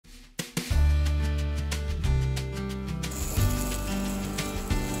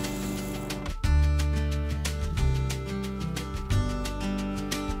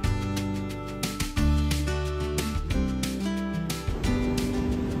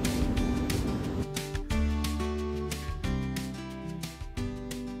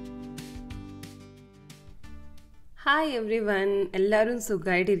Hi every one, എല്ലാവരും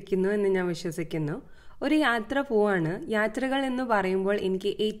സുഖമായിട്ടിരിക്കുന്നു എന്ന് ഞാൻ വിശ്വസിക്കുന്നു. ഒരു യാത്ര പോവാണ്. യാത്രകൾ എന്ന് പറയുമ്പോൾ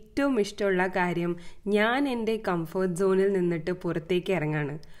എനിക്ക് ഏറ്റവും ഇഷ്ടമുള്ള കാര്യം ഞാൻ എൻ്റെ കംഫർട്ട് സോണിൽ നിന്നിട്ട് പുറത്തേക്ക്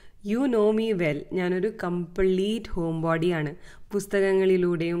ഇറങ്ങാണ്. യു നോ മീ വെൽ, ഞാനൊരു കംപ്ലീറ്റ് ഹോം ബോഡിയാണ്.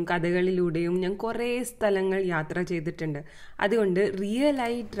 പുസ്തകങ്ങളിലൂടെയും കഥകളിലൂടെയും ഞാൻ കുറേ സ്ഥലങ്ങൾ യാത്ര ചെയ്തിട്ടുണ്ട്. അതുകൊണ്ട്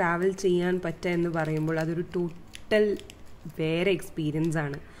റിയലായി ട്രാവൽ ചെയ്യാൻ പറ്റുക എന്ന് പറയുമ്പോൾ അതൊരു ടോട്ടൽ വേറെ എക്സ്പീരിയൻസ്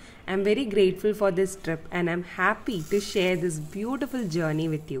ആണ്. I'm very grateful for this trip and I'm happy to share this beautiful journey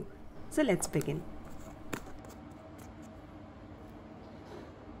with you. So let's begin.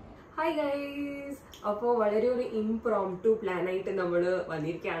 Hi guys! അപ്പോൾ വളരെ ഒരു ഇംപ്രോംപ്റ്റു പ്ലാൻ ആയിട്ട് നമ്മൾ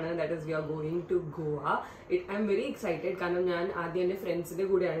വന്നിരിക്കുകയാണ്. That is V are going to Goa. I am very excited. കാരണം ഞാൻ ആദ്യം എൻ്റെ ഫ്രണ്ട്സിൻ്റെ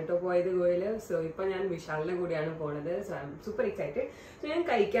കൂടെയാണ് കേട്ടോ പോയത് ഗോവയിൽ. സോ ഇപ്പോൾ ഞാൻ വിശാലിൻ്റെ കൂടെയാണ് പോണത്. So I M super excited. So ഞാൻ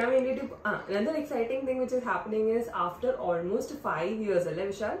കഴിക്കാൻ വേണ്ടിയിട്ട് another exciting thing which is happening is after almost 5 years, അല്ലേ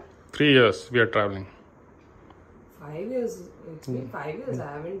Vishal? 3 years we are traveling. 5 years? It's been 5 years. I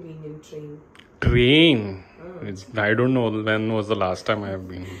haven't been in train. I don't know when was the last time I have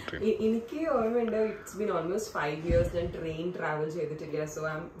been in train. എനിക്ക് ഓർമ്മയുണ്ട്, it's been almost 5 years ഞാൻ train travel ചെയ്തിട്ടില്ല. So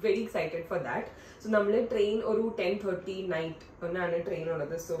I am very excited for that. So നമ്മൾ train ഒരു 10:30 night ഒന്നാണ് train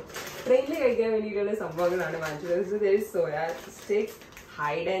ഉള്ളത്. So ട്രെയിനിൽ കഴിക്കാൻ വേണ്ടിയിട്ടുള്ള സംഭവങ്ങളാണ് വാങ്ങിച്ചത്. So there is soya sticks,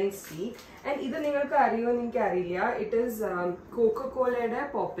 hide and seek. And ഇത് നിങ്ങൾക്ക് അറിയുമെന്ന് എനിക്ക് അറിയില്ല. ഇറ്റ് ഈസ് കോക്കോകോളയുടെ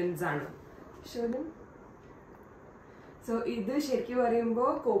പോപ്പിൻസ് ആണ്. സോ ഇത് ശരിക്കും പറയുമ്പോൾ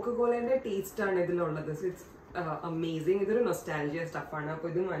കോക്കോകോളയുടെ ടേസ്റ്റ് ആണ് ഇതിലുള്ളത്. So it's amazing. ഇതൊരു നൊസ്റ്റാൾജിയ സ്റ്റഫാണ്. അപ്പോൾ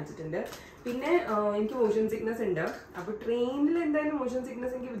ഇതും വാങ്ങിച്ചിട്ടുണ്ട്. പിന്നെ എനിക്ക് മോഷൻ സിക്നസ് ഉണ്ട്. അപ്പോൾ ട്രെയിനിൽ എന്തായാലും മോഷൻ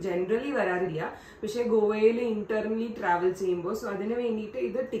സിക്നസ് എനിക്ക് ജനറലി വരാറില്ല. പക്ഷേ ഗോവയിൽ ഇന്റർണലി ട്രാവൽ ചെയ്യുമ്പോൾ സോ അതിന് വേണ്ടിയിട്ട്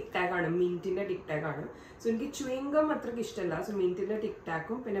ഇത് ടിക് ടാക്ക് ആണ്, മിന്റിന്റെ ടിക് ടാക്ക് ആണ്. സോ എനിക്ക് ച്യൂയിങ്കം അത്രയ്ക്ക് ഇഷ്ടമല്ല. സോ മിന്റിന്റെ ടിക്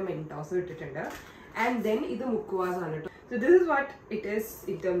ടാക്കും പിന്നെ മെന്റോസും ഇട്ടിട്ടുണ്ട്. ആൻഡ് ദെൻ ഇത് മുക്കുവാസ് ആണ് കേട്ടോ. So this is what it is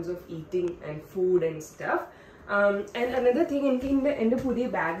in terms of eating and food and stuff. And another thing, എനിക്ക് എൻ്റെ പുതിയ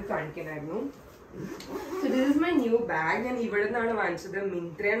bag കാണിക്കണമായിരുന്നു. So this is my new bag. ഞാൻ ഇവിടെ നിന്നാണ് വാങ്ങിച്ചത്,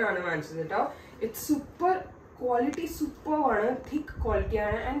 മിന്ത്രന്നാണ് വാങ്ങിച്ചത് കേട്ടോ. ഇറ്റ്സ് സൂപ്പർ ക്വാളിറ്റി, സൂപ്പർ ആണ്, തിക്ക് ക്വാളിറ്റി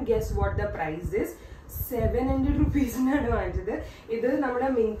ആണ്. And guess what the price is? 700 rupees-നാണ് വാങ്ങിച്ചത്. ഇത് നമ്മുടെ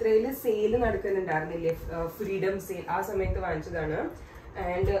മിന്ത്രയിൽ സെയിൽ നടക്കുന്നുണ്ടായിരുന്നില്ലേ, ഫ്രീഡം സെയിൽ, ആ സമയത്ത് വാങ്ങിച്ചതാണ്.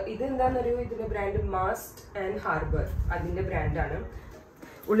 ആൻഡ് ഇത് എന്താണെന്നറിയോ, ഇതിന്റെ ബ്രാൻഡ് മാസ്റ്റ് ആൻഡ് ഹാർബർ, അതിന്റെ ബ്രാൻഡാണ്.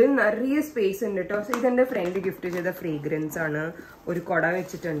 ഉള്ളിൽ നിറയെ സ്പേസ് ഉണ്ട് കേട്ടോ. സോ ഇതെന്റെ ഫ്രണ്ട് ഗിഫ്റ്റ് ചെയ്ത ഫ്രേഗ്രൻസ് ആണ്. ഒരു കൊട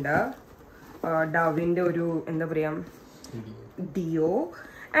വെച്ചിട്ടുണ്ട്, ഡവിന്റെ ഒരു എന്താ പറയാ ഡിയോ.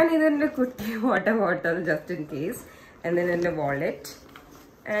 ആൻഡ് ഇതെന്റെ കുട്ടി water bottle just in case. And then എന്റെ വാളറ്റ്.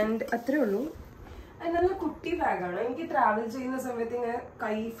 ആൻഡ് അത്രേ ഉള്ളൂ. അത് നല്ല കുട്ടി ബാഗാണ്. എനിക്ക് ട്രാവൽ ചെയ്യുന്ന സമയത്ത് ഇങ്ങനെ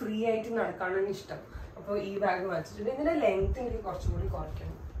കൈ ഫ്രീ ആയിട്ട് നടക്കാനാണ് ഇഷ്ടം. അപ്പോൾ ഈ ബാഗ് വാങ്ങിച്ചിട്ടുണ്ട്. ഇതിന്റെ ലെങ്ത് എനിക്ക് കുറച്ചും കൂടി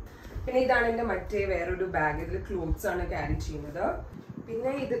കുറയ്ക്കണം. പിന്നെ ഇതാണ് എൻ്റെ മറ്റേ വേറൊരു ബാഗ്. ഇതിൽ ക്ലോത്ത്സ് ആണ് ക്യാരി ചെയ്യുന്നത്.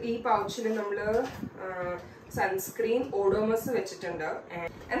 പിന്നെ ഇത് ഈ പൗച്ചിൽ നമ്മള് സൺസ്ക്രീൻ ഓഡോമസ് വെച്ചിട്ടുണ്ട്.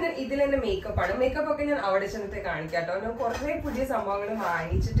 എന്നാൽ ഇതിൽ എന്റെ മേക്കപ്പ് ആണ്. മേക്കപ്പ് ഒക്കെ ഞാൻ അവിടെ ചെന്നത്തെ കാണിക്കാം കേട്ടോ. ഞാൻ കുറേ പുതിയ സംഭവങ്ങൾ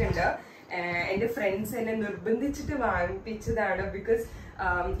വാങ്ങിച്ചിട്ടുണ്ട്. എന്റെ ഫ്രണ്ട്സ് എന്നെ നിർബന്ധിച്ചിട്ട് വാങ്ങിപ്പിച്ചതാണ്. ബിക്കോസ്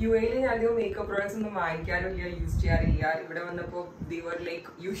UAE ഞാൻ അധികം മേക്കപ്പ് പ്രോഡക്ട്സ് ഒന്നും വാങ്ങിക്കാറില്ല, യൂസ് ചെയ്യാറില്ല. ഇവിടെ വന്നപ്പോൾ they were like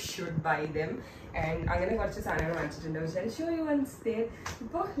you should buy them. And അങ്ങനെ കുറച്ച് സാധനങ്ങൾ വാങ്ങിച്ചിട്ടുണ്ട്. പക്ഷേ ഷോ യു വൺസ് there.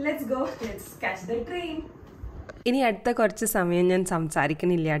 ഇപ്പോൾ let's go, let's catch the train. ഇനി അടുത്ത കുറച്ച് സമയം ഞാൻ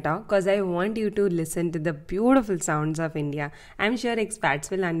സംസാരിക്കുന്നില്ല കേട്ടോ. Because I want you to listen to the beautiful sounds of India. I am sure എക്സ്പാർട്സ്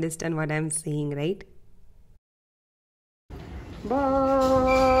will understand what I M saying, right?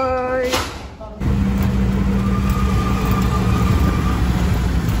 By.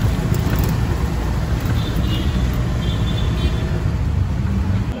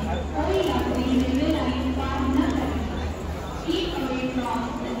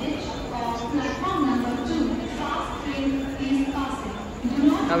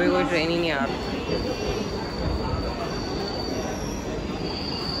 अभी कोई ट्रेन ही नहीं आ रही.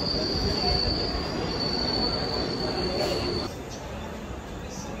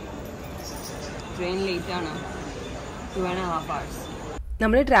 ട്രെയിൻ ലേറ്റ് ആണ്, 2.5 hours.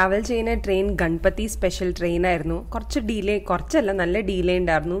 നമ്മൾ ട്രാവൽ ചെയ്യുന്ന ട്രെയിൻ ഗണപതി സ്പെഷ്യൽ ട്രെയിൻ ആയിരുന്നു. കുറച്ചല്ല നല്ല delay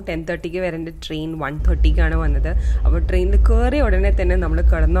ഉണ്ടായിരുന്നു. 10:30 വരേണ്ട ട്രെയിൻ 1:30 വന്നത്. അപ്പോൾ ട്രെയിനിൽ കയറിയ ഉടനെ തന്നെ നമ്മൾ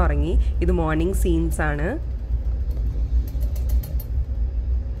കിടന്നുറങ്ങി. ഇത് മോർണിംഗ് സീൻസ് ആണ്.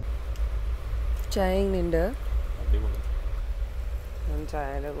 ചായ ഉണ്ട്. ഞാൻ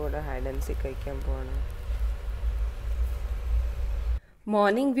ചായയുടെ കൂടെ ഹൈഡ് ആൻഡ് സീക്ക് കഴിക്കാൻ പോവാണ്.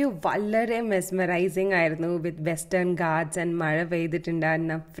 മോർണിംഗ് വ്യൂ വളരെ മെസ്മറൈസിങ് ആയിരുന്നു. വിത്ത് വെസ്റ്റേൺ ഗാർഡ്സ് ആൻഡ് മഴ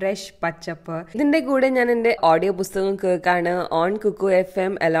പെയ്തിട്ടുണ്ടായിരുന്ന ഫ്രഷ് പച്ചപ്പ്. ഇതിന്റെ കൂടെ ഞാൻ എന്റെ ഓഡിയോ പുസ്തകം കേൾക്കാണ് on Kuku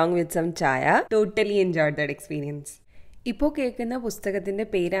FM along with some ചായ. Totally enjoyed that experience. ഇപ്പോൾ കേൾക്കുന്ന പുസ്തകത്തിന്റെ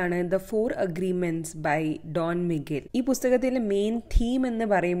പേരാണ് the 4 agreements by Don Miguel. ഈ പുസ്തകത്തിലെ മെയിൻ തീം എന്ന്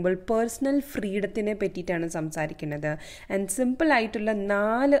പറയുമ്പോൾ പേഴ്സണൽ ഫ്രീഡത്തിനെ പറ്റിയിട്ടാണ് സംസാരിക്കുന്നത്. ആൻഡ് സിമ്പിൾ ആയിട്ടുള്ള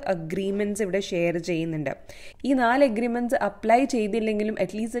 4 അഗ്രിമെന്റ്സ് ഇവിടെ ഷെയർ ചെയ്യുന്നുണ്ട്. ഈ 4 അഗ്രിമെന്റ്സ് അപ്ലൈ ചെയ്തില്ലെങ്കിലും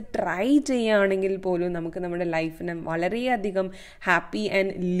അറ്റ്ലീസ്റ്റ് ട്രൈ ചെയ്യുകയാണെങ്കിൽ പോലും നമുക്ക് നമ്മുടെ ലൈഫിനെ വളരെയധികം ഹാപ്പി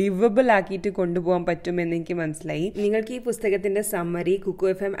ആൻഡ് ലിവബിൾ ആക്കിയിട്ട് കൊണ്ടുപോകാൻ പറ്റുമെന്ന് എനിക്ക് മനസ്സിലായി. നിങ്ങൾക്ക് ഈ പുസ്തകത്തിന്റെ സമ്മറി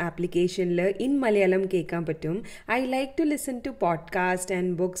കുക്കു FM ആപ്ലിക്കേഷനിൽ ഇൻ മലയാളം കേൾക്കാൻ പറ്റും. I like to listen to podcast and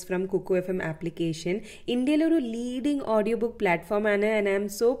books from Kuku FM application. ഇന്ത്യയിലെ ഒരു ലീഡിംഗ് ഓഡിയോ ബുക്ക് പ്ലാറ്റ്ഫോം ആണ് and I am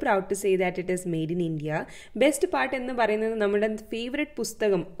so proud to say that it is made in India. Best part എന്ന് പറയുന്നത് നമ്മുടെ favourite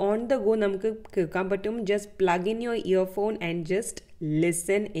പുസ്തകം on the go നമുക്ക് കേൾക്കാൻ പറ്റും. Just plug in your earphone and just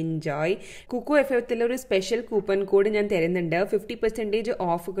listen, enjoy. Kuku FM ഒരു special coupon code ഞാൻ തരുന്നുണ്ട്. 50%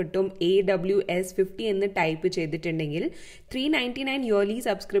 ഓഫ് കിട്ടും. AWS50 എന്ന് ടൈപ്പ് ചെയ്തിട്ടുണ്ടെങ്കിൽ 399 ഇയർലി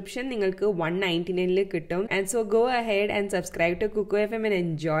സബ്സ്ക്രിപ്ഷൻ നിങ്ങൾക്ക് 199 കിട്ടും. And so go ahead and subscribe to Kuku FM and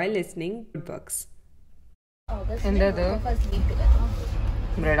enjoy listening good books. എന്തത്?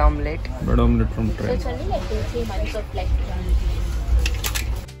 Bread omelette. Bread omelette from Train. So it's only like 2-3 months of like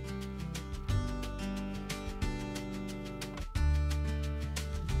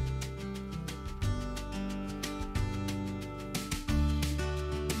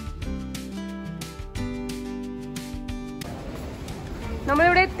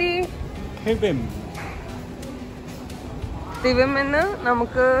നമ്മളിവിടെ എത്തി. Heaven. തിവിം എന്ന്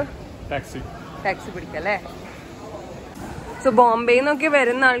നമുക്ക് taxi പിടിക്കാം അല്ലേ? സോ ബോംബെയിൽ നിന്നൊക്കെ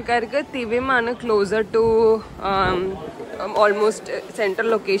വരുന്ന ആൾക്കാർക്ക് തിവിം ആണ് closer two almost central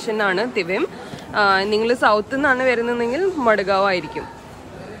location ആണ് തിവിം. നിങ്ങൾ സൗത്ത് നിന്നാണ് വരുന്നതെങ്കിൽ മഡ്ഗാവ് ആയിരിക്കും.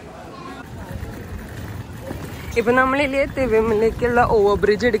 ഇപ്പൊ നമ്മളില്ലേ തിവിമിലേക്കുള്ള ഓവർ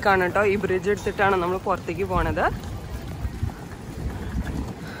ബ്രിഡ്ജ് എടുക്കാണ് കേട്ടോ. ഈ ബ്രിഡ്ജ് എടുത്തിട്ടാണ് നമ്മൾ പുറത്തേക്ക് പോണത്.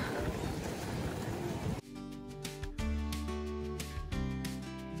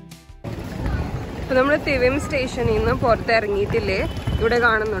 നമ്മൾ തിവിം സ്റ്റേഷനിൽ നിന്ന് പുറത്തിറങ്ങിയിട്ടില്ലേ, ഇവിടെ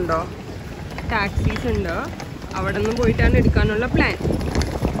കാണുന്നുണ്ടോ ടാക്സീസ് ഉണ്ട്. അവിടെ നിന്ന് പോയിട്ടാണ് എടുക്കാനുള്ള പ്ലാൻ.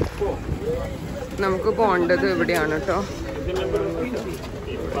 നമുക്ക് പോകേണ്ടത് ഇവിടെയാണ് കേട്ടോ.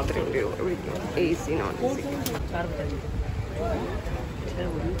 AC non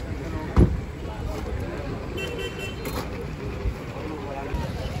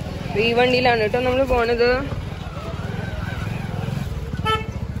AC. ഈ വണ്ടിയിലാണ് കേട്ടോ നമ്മൾ പോണത്.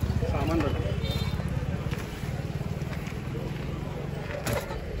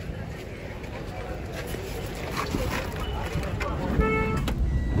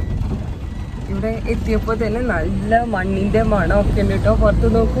 ഇവിടെ എത്തിയപ്പോൾ തന്നെ നല്ല മണ്ണിന്റെ മണമൊക്കെ ഉണ്ട് കേട്ടോ. പുറത്ത്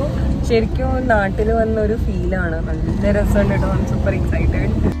നോക്കൂ, ശരിക്കും നാട്ടിൽ വന്ന ഒരു ഫീലാണ്. നല്ല രസമുണ്ട് കേട്ടോ. I super excited.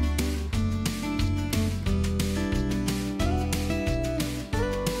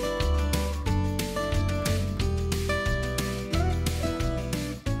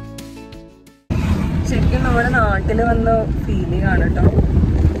 ശരിക്കും നമ്മുടെ നാട്ടിൽ വന്ന ഫീലിംഗ് ആണ് കേട്ടോ.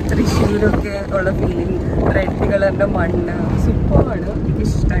 തൃശ്ശൂരൊക്കെ ഉള്ള ഫീലിംഗ്. റെഡ് കളറിന്റെ മണ്ണ് സൂപ്പറാണ്. എനിക്ക്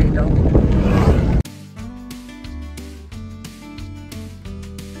ഇഷ്ടമായിട്ടോ.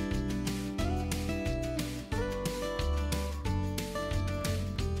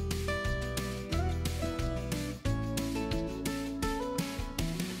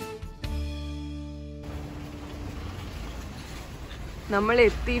 നമ്മൾ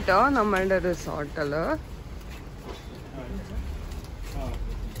എത്തിട്ടോ നമ്മളുടെ റിസോർട്ടില്.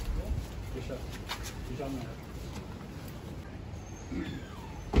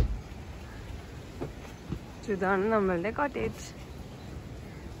 ഇതാണ് നമ്മളുടെ കോട്ടേജ്.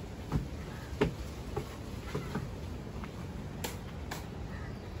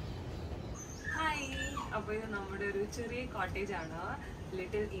 ഹായ്, അപ്പോൾ ഇത് നമ്മുടെ ഒരു ചെറിയ കോട്ടേജ് ആണ്.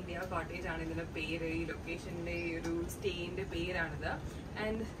 ലിറ്റിൽ ഇന്ത്യ കോട്ടേജ് ആണ് ഇതിന്റെ പേര്. ഈ ലൊക്കേഷന്റെ ഒരു സ്റ്റേന്റെ പേരാണിത്.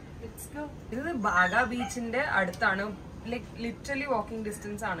 ആൻഡ് ഇത് ബാഗ ബീച്ചിന്റെ അടുത്താണ്. ലൈക് ലിറ്ററലി വാക്കിംഗ്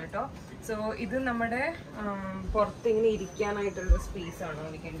ഡിസ്റ്റൻസ് ആണ് കേട്ടോ. സോ ഇത് നമ്മുടെ പുറത്ത് ഇങ്ങനെ ഇരിക്കാനായിട്ടുള്ള സ്പേസ് ആണ്.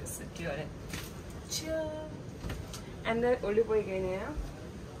 We can just sit here and ഉള്ളിൽ പോയി കഴിഞ്ഞാൽ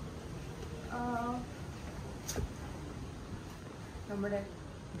നമ്മുടെ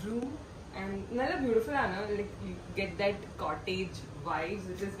റൂം and നല്ല ബ്യൂട്ടിഫുൾ ആണ്. Like you get that cottage vibes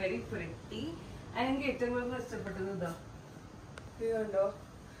which is very pretty. And എനിക്ക് ഏറ്റവും കൂടുതൽ ഇഷ്ടപ്പെട്ടത് ഇതാ, ഇത് കണ്ടോ,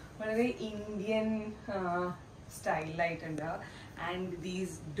 വളരെ Indian സ്റ്റൈലായിട്ടുണ്ട്. And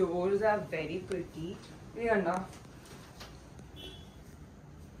these doors are very pretty. ഇത് കണ്ടോ,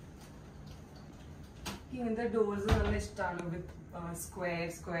 ഇങ്ങനത്തെ ഡോർസ് നല്ല ഇഷ്ടമാണ്. വിത്ത്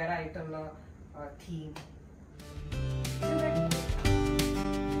സ്ക്വയർ ആയിട്ടുള്ള തീം.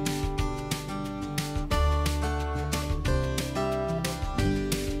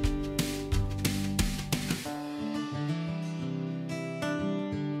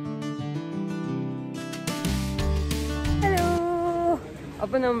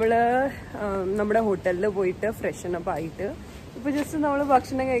 അപ്പോൾ നമ്മൾ നമ്മുടെ ഹോട്ടലിൽ പോയിട്ട് ഫ്രഷൻ അപ്പ് ആയിട്ട് ഇപ്പോൾ ജസ്റ്റ് നമ്മൾ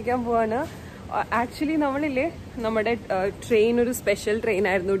ഭക്ഷണം കഴിക്കാൻ പോവാണ്. ആക്ച്വലി നമ്മളില്ലേ നമ്മുടെ ട്രെയിൻ ഒരു സ്പെഷ്യൽ ട്രെയിൻ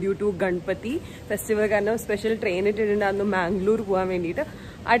ആയിരുന്നു ഡ്യൂ ടു ഗണപതി ഫെസ്റ്റിവൽ കാരണം സ്പെഷ്യൽ ട്രെയിൻ ഇട്ടിട്ടുണ്ടായിരുന്നു മാംഗ്ലൂർ പോകാൻ വേണ്ടിയിട്ട്.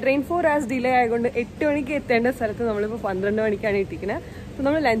 ആ ട്രെയിൻ 4 hours ഡിലേ ആയതുകൊണ്ട് 8 മണിക്ക് എത്തേണ്ട സ്ഥലത്ത് നമ്മളിപ്പോൾ 12 മണിക്കാണ് എത്തിക്കുന്നത്. അപ്പോൾ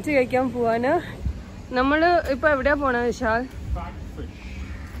നമ്മൾ ലഞ്ച് കഴിക്കാൻ പോവാന്. നമ്മൾ ഇപ്പോൾ എവിടെയാണ് പോണത് വിശാൽ?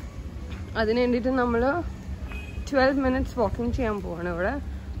 അതിന് വേണ്ടിയിട്ട് നമ്മൾ 12 minutes വാക്കിംഗ് ചെയ്യാൻ പോവാണ് ഇവിടെ.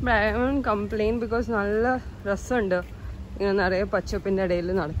 ഐ വോണ്ട് കംപ്ലെയിൻ ബിക്കോസ് നല്ല രസമുണ്ട് ഇങ്ങനെ നിറയെ പച്ചപ്പിൻ്റെ ഇടയിൽ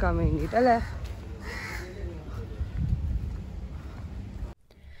നടക്കാൻ വേണ്ടിയിട്ട് അല്ലേ.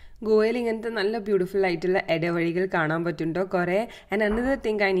 ഗോവയിൽ ഇങ്ങനത്തെ നല്ല ബ്യൂട്ടിഫുൾ ആയിട്ടുള്ള ഇടവഴികൾ കാണാൻ പറ്റുന്നുണ്ടോ കുറേ. And another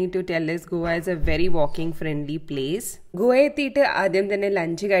thing I need to tell is Goa is A very walking friendly place. Goa എത്തിയിട്ട് ആദ്യം തന്നെ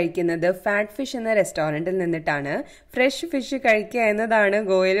ലഞ്ച് കഴിക്കുന്നത് ഫാറ്റ് ഫിഷ് എന്ന റെസ്റ്റോറൻറ്റിൽ നിന്നിട്ടാണ്. ഫ്രഷ് ഫിഷ് കഴിക്കുക എന്നതാണ്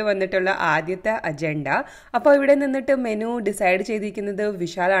ഗോവയിൽ വന്നിട്ടുള്ള ആദ്യത്തെ അജണ്ട. അപ്പോൾ ഇവിടെ നിന്നിട്ട് മെനു ഡിസൈഡ് ചെയ്തിരിക്കുന്നത്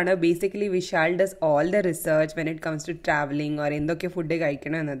വിശാലാണ്. Basically Vishal does all the research when it comes to travelling or എന്തൊക്കെ ഫുഡ്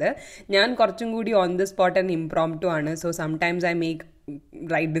കഴിക്കണം എന്നത്. ഞാൻ കുറച്ചും കൂടി ഓൺ ദ സ്പോട്ട് ആൻഡ് ഇംപ്രോംപ്റ്റു ആണ്. So sometimes I make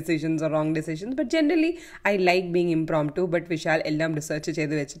right decisions or wrong decisions, but generally I like being impromptu. But Vishal ellam research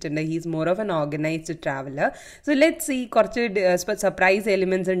ചെയ്ത് വെച്ചിട്ടുണ്ട്. He's more of an organized traveler. So let's see, കുറച്ച് surprise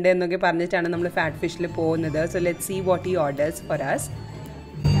elements ഉണ്ട് എന്നൊക്കെ പറഞ്ഞിട്ടാണ് നമ്മൾ fat ഫിഷിൽ പോകുന്നത്. So let's see what he orders for us.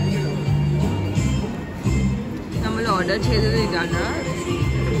 നമ്മൾ order ചെയ്തത് ഇതാണ്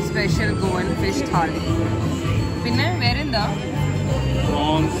സ്പെഷ്യൽ ഗോവൻ ഫിഷ് താലി. പിന്നെ വേറെന്താ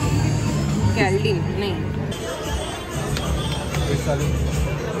കാൽഡിൻ നെയ്.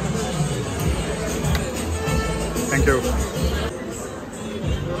 Thank you.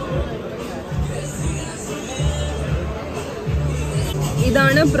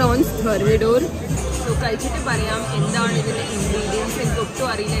 ഇതാണ് പ്രോൺസ് ബർവിഡോർ. സോ കഴിച്ചിട്ട് പറയാം എന്താണ് ഇതിൻ്റെ ഇൻഗ്രീഡിയൻസ്. എനിക്ക് ഒട്ടും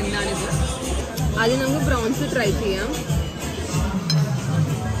അറിയില്ല എന്താണിത്. ആദ്യം നമുക്ക് പ്രോൺസ് ട്രൈ ചെയ്യാം.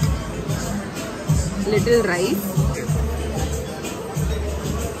 ലിറ്റിൽ റൈസ്,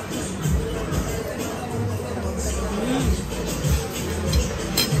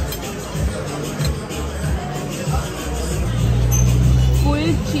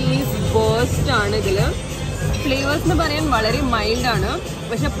 ചീസ് ബേസ്റ്റ് ആണ് ഇതിൽ. ഫ്ലേവേഴ്സ് എന്ന് പറയാൻ വളരെ മൈൽഡാണ്.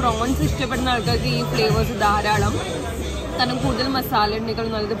 പക്ഷെ പ്രോൺസ് ഇഷ്ടപ്പെടുന്ന ആൾക്കാർക്ക് ഈ ഫ്ലേവേഴ്സ് ധാരാളം. കാരണം കൂടുതൽ മസാല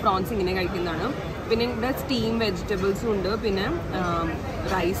ഉണ്ടെങ്കിൽ നല്ലത് പ്രോൺസ് ഇങ്ങനെ കഴിക്കുന്നതാണ്. പിന്നെ ഇവിടെ സ്റ്റീം വെജിറ്റബിൾസും ഉണ്ട്, പിന്നെ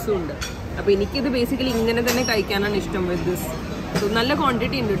റൈസും ഉണ്ട്. അപ്പോൾ എനിക്കിത് ബേസിക്കലി ഇങ്ങനെ തന്നെ കഴിക്കാനാണ് ഇഷ്ടം വിത്ത് ദിസ്. സോ നല്ല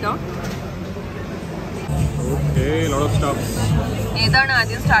ക്വാണ്ടിറ്റി ഉണ്ട് കേട്ടോ. ഏതാണ്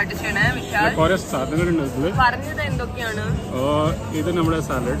ആദ്യം സ്റ്റാർട്ട് ചെയ്യണേ വിശാൽ? പറഞ്ഞത് എന്തൊക്കെയാണ്? ഇത് നമ്മുടെ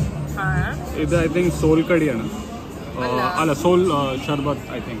സാലഡ്, ഇത് ഐ തിങ്ക് സോൾ കടിയാണ്. അല്ല soul sharbat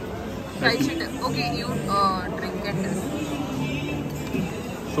I think.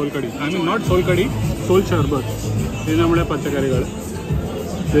 Soul കടി ഐ മീൻ നോട്ട് സോൾ കടി, സോൾ ഷർബത്ത്. ഇത് നമ്മുടെ പച്ചക്കറികൾ.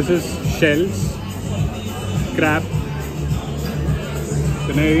 ദിസ് ഇസ് ഷെൽസ്, ക്രാബ്,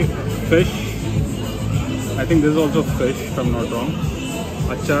 പിന്നെ fish. I think this is also fish if I'm not wrong.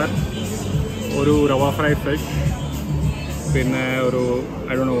 Achar, oru rava fried fish. Pinne oru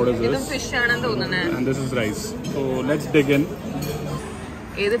I don't know what is this. This fish aananu thonunne. And this is rice. So let's dig in.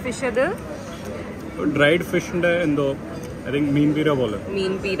 Edu fish adu? Dried fish inde endo I think meen pira pole.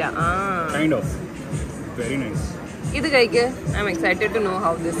 Meen pira. Kind of. Very nice. Idu kaike I'm excited to know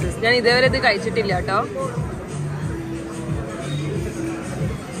how this is. Njan idevare idu kaichittilla ട്ടോ.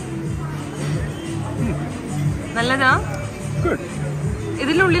 നല്ലതാ?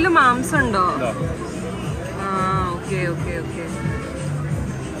 ഇതിനുള്ളിൽ മാംസം ഉണ്ടോ? Okay okay okay.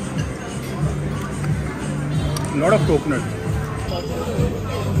 Lot of coconut.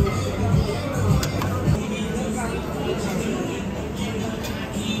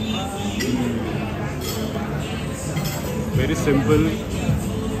 Very simple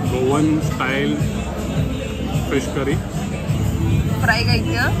Goan style fish curry. Fry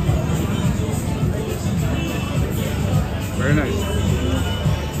കഴിക്കുക. Very nice.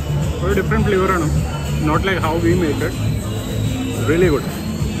 Very different flavor ആണ്. Not like how we make it. Really good.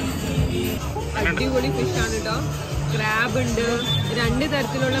 അടിപൊളി fish ആണ് കേട്ടോ. ക്രാബ് ഉണ്ട്, 2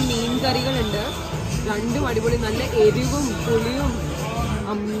 തരത്തിലുള്ള മീൻ കറികളുണ്ട്. രണ്ടും അടിപൊളി, നല്ല എരിവും പുളിയും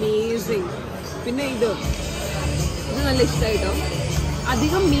അമേസിങ്. പിന്നെ ഇത് നല്ല ഇഷ്ടമായിട്ടോ.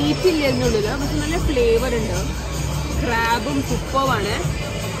 അധികം മീറ്റ് ഇല്ല എന്നുള്ളിൽ, പക്ഷെ നല്ല ഫ്ലേവർ ഉണ്ട്. ക്രാബും സൂപ്പറാണ്.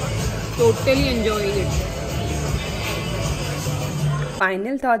 Totally enjoying it.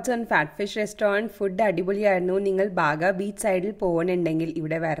 Final thoughts on fat fish restaurant. Food അടിപൊളിയായിരുന്നു. നിങ്ങൾ ബാഗ ബീച്ച് സൈഡിൽ പോകുന്നുണ്ടെങ്കിൽ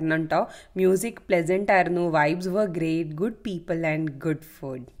ഇവിടെ വരണം കേട്ടോ. മ്യൂസിക് പ്ലെസൻറ്റ് ആയിരുന്നു, vibes were great, good people and good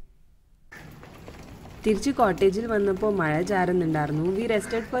food. തിരിച്ച് കോട്ടേജിൽ വന്നപ്പോൾ മഴ ചാറുന്നുണ്ടായിരുന്നു. V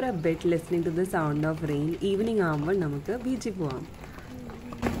rested four A bit listening to the sound of rain. Evening ആകുമ്പോൾ നമുക്ക് ബീച്ചിൽ പോവാം.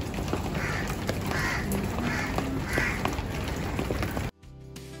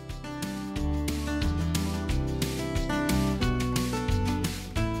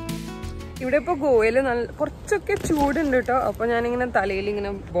 ഇവിടെ ഇപ്പോൾ ഗോവയിൽ കുറച്ചൊക്കെ ചൂടുണ്ട് കേട്ടോ. അപ്പോൾ ഞാനിങ്ങനെ തലയിൽ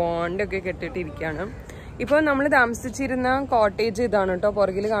ഇങ്ങനെ ബോണ്ടൊക്കെ കെട്ടിട്ടിരിക്കുകയാണ്. ഇപ്പോൾ നമ്മൾ താമസിച്ചിരുന്ന കോട്ടേജ് ഇതാണ് കേട്ടോ,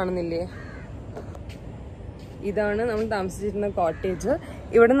 പുറകിൽ കാണുന്നില്ലേ, ഇതാണ് നമ്മൾ താമസിച്ചിരുന്ന കോട്ടേജ്.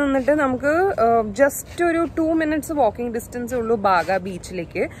 ഇവിടെ നിന്നിട്ട് നമുക്ക് ജസ്റ്റ് ഒരു 2 minutes വാക്കിംഗ് ഡിസ്റ്റൻസേ ഉള്ളൂ ബാഗ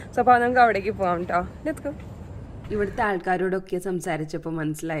ബീച്ചിലേക്ക്. സോ അപ്പോൾ നമുക്ക് അവിടേക്ക് പോകാം കേട്ടോ. Let's go. ഇവിടുത്തെ ആൾക്കാരോടൊക്കെ സംസാരിച്ചപ്പോൾ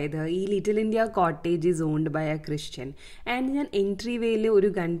മനസ്സിലായത് ഈ little India cottage is owned by A Christian. And ഞാൻ എൻട്രി വേയിൽ ഒരു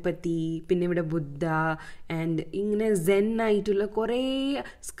ഗണപതി, പിന്നെ ഇവിടെ ബുദ്ധ ആൻഡ് ഇങ്ങനെ സെൻ ആയിട്ടുള്ള കുറേ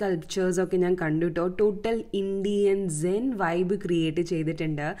സ്കൾപ്ചേഴ്സൊക്കെ ഞാൻ കണ്ടു കേട്ടോ. Total Indian Sen vibe create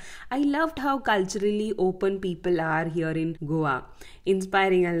ചെയ്തിട്ടുണ്ട്. I loved how culturally open people are here in Goa.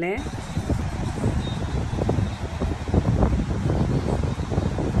 Inspiring അല്ലേ?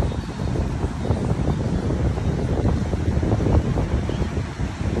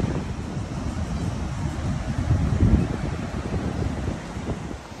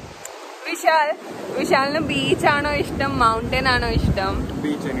 വിശാലിന് ബീച്ചാണോ ഇഷ്ടം, മൗണ്ടൻ ആണോ ഇഷ്ടം?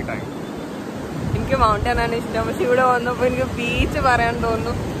 Beach any time. എനിക്ക് മൗണ്ടൻ ആണ് ഇഷ്ടം. പക്ഷെ ഇവിടെ വന്നപ്പോൾ എനിക്ക് ബീച്ച് പറയാൻ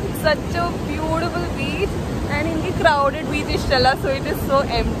തോന്നുന്നു. Such A beautiful beach. And എനിക്ക് ക്രൗഡഡ് ബീച്ച് ഇഷ്ടമല്ല. So it is so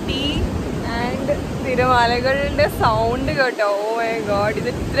empty. And തിരമാലകളുടെ sound കേട്ടോ, ഓ മൈ ഗോഡ്, ഇത്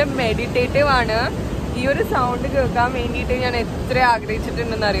ഇത്ര മെഡിറ്റേറ്റീവ് ആണ്. ഈ ഒരു സൗണ്ട് കേൾക്കാൻ വേണ്ടിയിട്ട് ഞാൻ എത്ര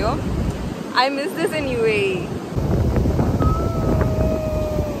ആഗ്രഹിച്ചിട്ടുണ്ടെന്നറിയോ. I miss this in UAE.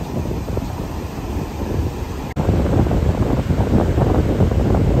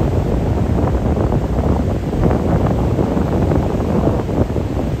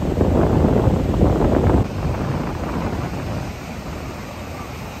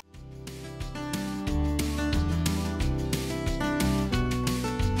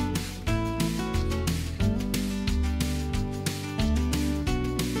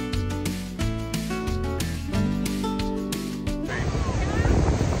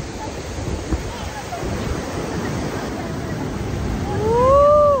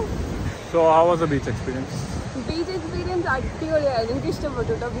 So how was the beach experience? Beach experience അടിപൊളിയായിരുന്നു. എനിക്ക് ഇഷ്ടപ്പെട്ടു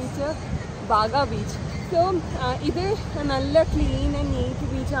കേട്ടോ ബീച്ച്, ബാഗ ബീച്ച്. സോ ഇത് നല്ല ക്ലീൻ ആൻഡ് നീറ്റ്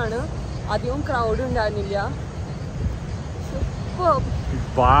ബീച്ചാണ്. അധികം ക്രൗഡ് ഉണ്ടായിരുന്നില്ല.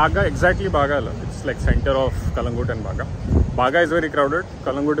 Baga, exactly Baga. It's like center of Kalangut and Baga. Baga is very crowded,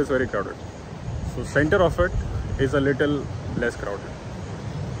 Kalangut is very crowded. So center of it is a little less crowded.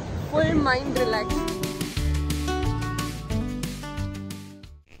 Full mind relaxed.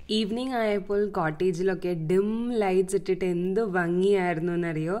 Evening ആയപ്പോൾ കോട്ടേജിലൊക്കെ dim lights ഇട്ടിട്ട് എന്ത് ഭംഗിയായിരുന്നു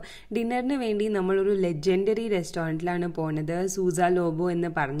എന്നറിയോ. ഡിന്നറിന് വേണ്ടി നമ്മളൊരു legendary റെസ്റ്റോറൻറ്റിലാണ് പോണത്. Sousa Lobo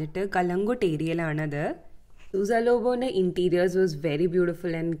എന്ന് പറഞ്ഞിട്ട് കലങ്കുട്ട് ഏരിയയിലാണത്. Susa Lobo's interiors was very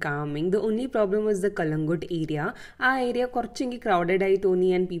beautiful and calming. The only problem was the Kalangut area. Our area കുറച്ചെങ്കിൽ crowded ആയി തോന്നി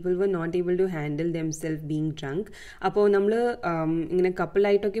and people were not able to handle themselves being drunk. അപ്പോൾ നമ്മൾ ഇങ്ങനെ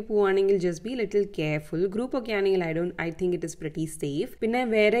കപ്പിളായിട്ടൊക്കെ പോവുകയാണെങ്കിൽ just be little careful. Group ഒക്കെ ആണെങ്കിൽ I think it is pretty safe. പിന്നെ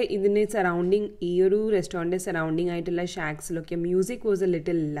വേറെ ഇതിൻ്റെ സറൗണ്ടിങ്, ഈ ഒരു റെസ്റ്റോറൻറ്റ് സറൗണ്ടിങ് ആയിട്ടുള്ള ഷാക്സിലൊക്കെ music was A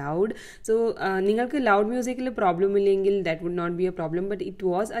little loud. So നിങ്ങൾക്ക് ലൗഡ് മ്യൂസിക്കിൽ പ്രോബ്ലം ഇല്ലെങ്കിൽ that would not be a problem, but it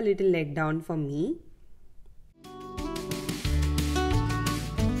was a little let down for me.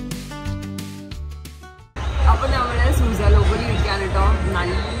 അപ്പോൾ നമ്മൾ സൂസ ലോബോയിൽ ഇരിക്കുകയാണ് കേട്ടോ.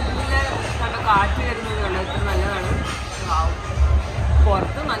 നല്ല കണ്ടോ കാറ്റ് വരുന്നത് കണ്ടോ, എത്ര നല്ലതാണ്.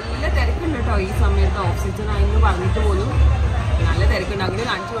 പുറത്ത് നല്ല തിരക്കുണ്ട് കേട്ടോ ഈ സമയത്ത്. ഓഫ് സീസൺ ആയെന്ന് പറഞ്ഞിട്ട് പോലും നല്ല തിരക്കുണ്ട്. അങ്ങനെ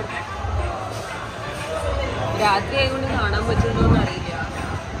കാണിച്ചു കൊടുത്തേ. രാത്രി ആയതുകൊണ്ട് കാണാൻ പറ്റുന്നോ എന്ന് അറിയില്ല.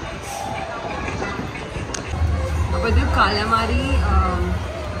 അപ്പോൾ ഇത് കലമാരി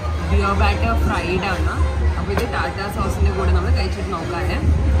ബിയർ ബാറ്റർ ഫ്രൈഡ് ആണ്. അപ്പോൾ ഇത് ടാറ്റ സോസിൻ്റെ കൂടെ നമ്മൾ കഴിച്ചിട്ട് നോക്കാതെ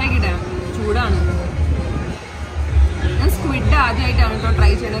കഴിക്കട്ടെ. ചൂടാണ്. ഞാൻ സ്ക്വിഡ് ആദ്യമായിട്ടാണ് കേട്ടോ ട്രൈ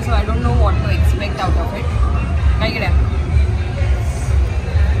ചെയ്യുന്നത്. So I don't know what to expect out of it. കഴിക്കട്ടെ.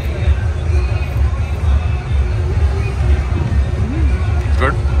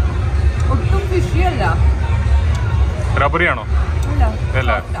 ഒട്ടും ഫിഷി അല്ല. Rubbery ആണോ?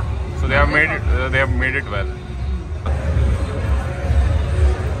 അല്ല. So they have made it well.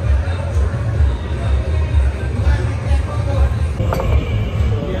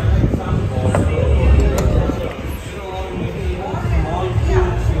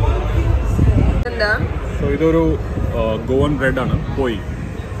 So ഇതൊരു Goan bread ആണ്, poi.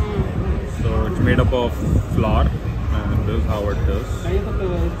 So it's made up of flour and this is how it is.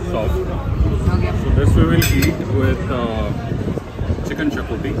 Soft. Okay. So this we will eat with chicken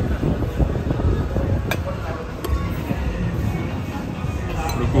chakuti.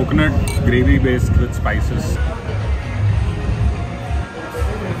 The coconut gravy based with spices.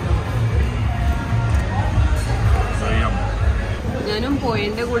 ഞാനും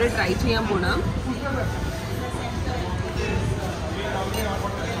പോയിൻ്റെ കൂടെ try ചെയ്യാൻ പോണം.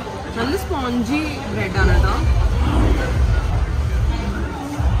 നല്ല spongy ബ്രെഡാണ് കേട്ടോ.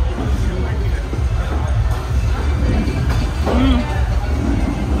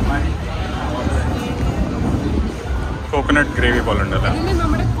 Coconut gravy പോലെ ഉണ്ടല്ലോ.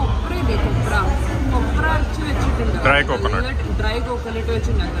 നമ്മുടെ കൊപ്ര അരച്ച് വെച്ചിട്ടുണ്ട്, ഡ്രൈ കോക്കനട്ട്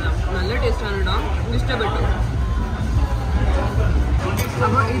വെച്ചുണ്ടാക്കണം. നല്ല ടേസ്റ്റാണ് കേട്ടോ, ഇഷ്ടപ്പെട്ടു.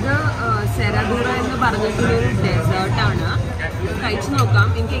 അപ്പോൾ ഇത് സെറദൂറ എന്ന് പറഞ്ഞിട്ടുള്ളൊരു ഡെസേർട്ടാണ്. കഴിച്ചു നോക്കാം.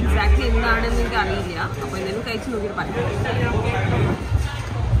 എനിക്ക് എക്സാക്ട്ലി എന്താണെന്ന് എനിക്ക് അറിയില്ല. അപ്പോൾ എന്തായാലും കഴിച്ചു നോക്കിയിട്ട് പറയാം.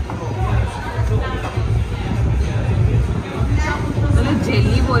 നല്ല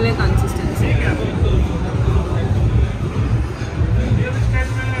ജെല്ലി പോലെ consistency.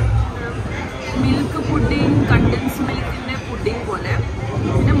 Milk pudding, contents മിൽക്കിൻ്റെ pudding പോലെ.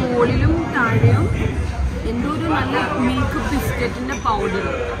 പിന്നെ മുകളിലും താഴെയും എന്തോ ഒരു നല്ല മിൽക്ക് ബിസ്ക്കറ്റിൻ്റെ പൗഡർ.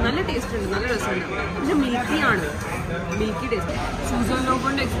 നല്ല ടേസ്റ്റ് ഉണ്ട്, നല്ല രസമുണ്ട്. പക്ഷെ മിൽക്കിയാണ്, മിൽക്കി ടേസ്റ്റ്.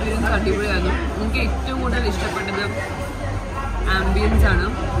 സൂസോലോബോൻ്റെ എക്സ്പീരിയൻസ് അടിപൊളിയായിരുന്നു. എനിക്ക് ഏറ്റവും കൂടുതൽ ഇഷ്ടപ്പെട്ടത് ആംബിയൻസ് ആണ്.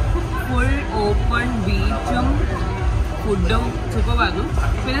 ഫുൾ ഓപ്പൺ ബീച്ചും ഫുഡും സൂപ്പറായിരുന്നു.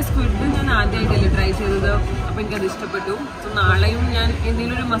 പിന്നെ സ്ക്വിഡ് ഞാൻ ആദ്യമായിട്ടല്ലേ ട്രൈ ചെയ്തത്, അപ്പോൾ എനിക്കത് ഇഷ്ടപ്പെട്ടു. സോ നാളെയും ഞാൻ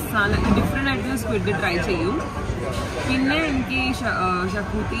എന്തെങ്കിലും ഒരു മസാല ഡിഫറെൻ്റ് ആയിട്ടുള്ള സ്ക്വിഡ് ട്രൈ ചെയ്യും. പിന്നെ എനിക്ക്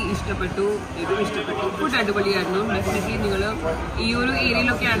ഷക്കൂത്തി ഇഷ്ടപ്പെട്ടു, ഇതും ഇഷ്ടപ്പെട്ടു. ഫുഡ് അടിപൊളിയായിരുന്നു. ഡെഫിനറ്റ്ലി നിങ്ങൾ ഈ ഒരു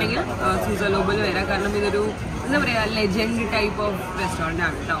ഏരിയയിലൊക്കെ ആണെങ്കിൽ സൂസലോബിൽ വരാം. കാരണം ഇതൊരു എന്താ പറയുക, ലെജൻഡ് ടൈപ്പ് ഓഫ് റെസ്റ്റോറൻ്റ്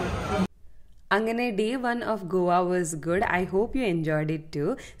ആണ് കേട്ടോ. Angane day 1 of Goa was good. I hope you enjoyed it too.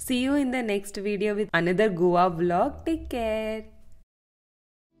 See you in the next video with another Goa vlog. Take care.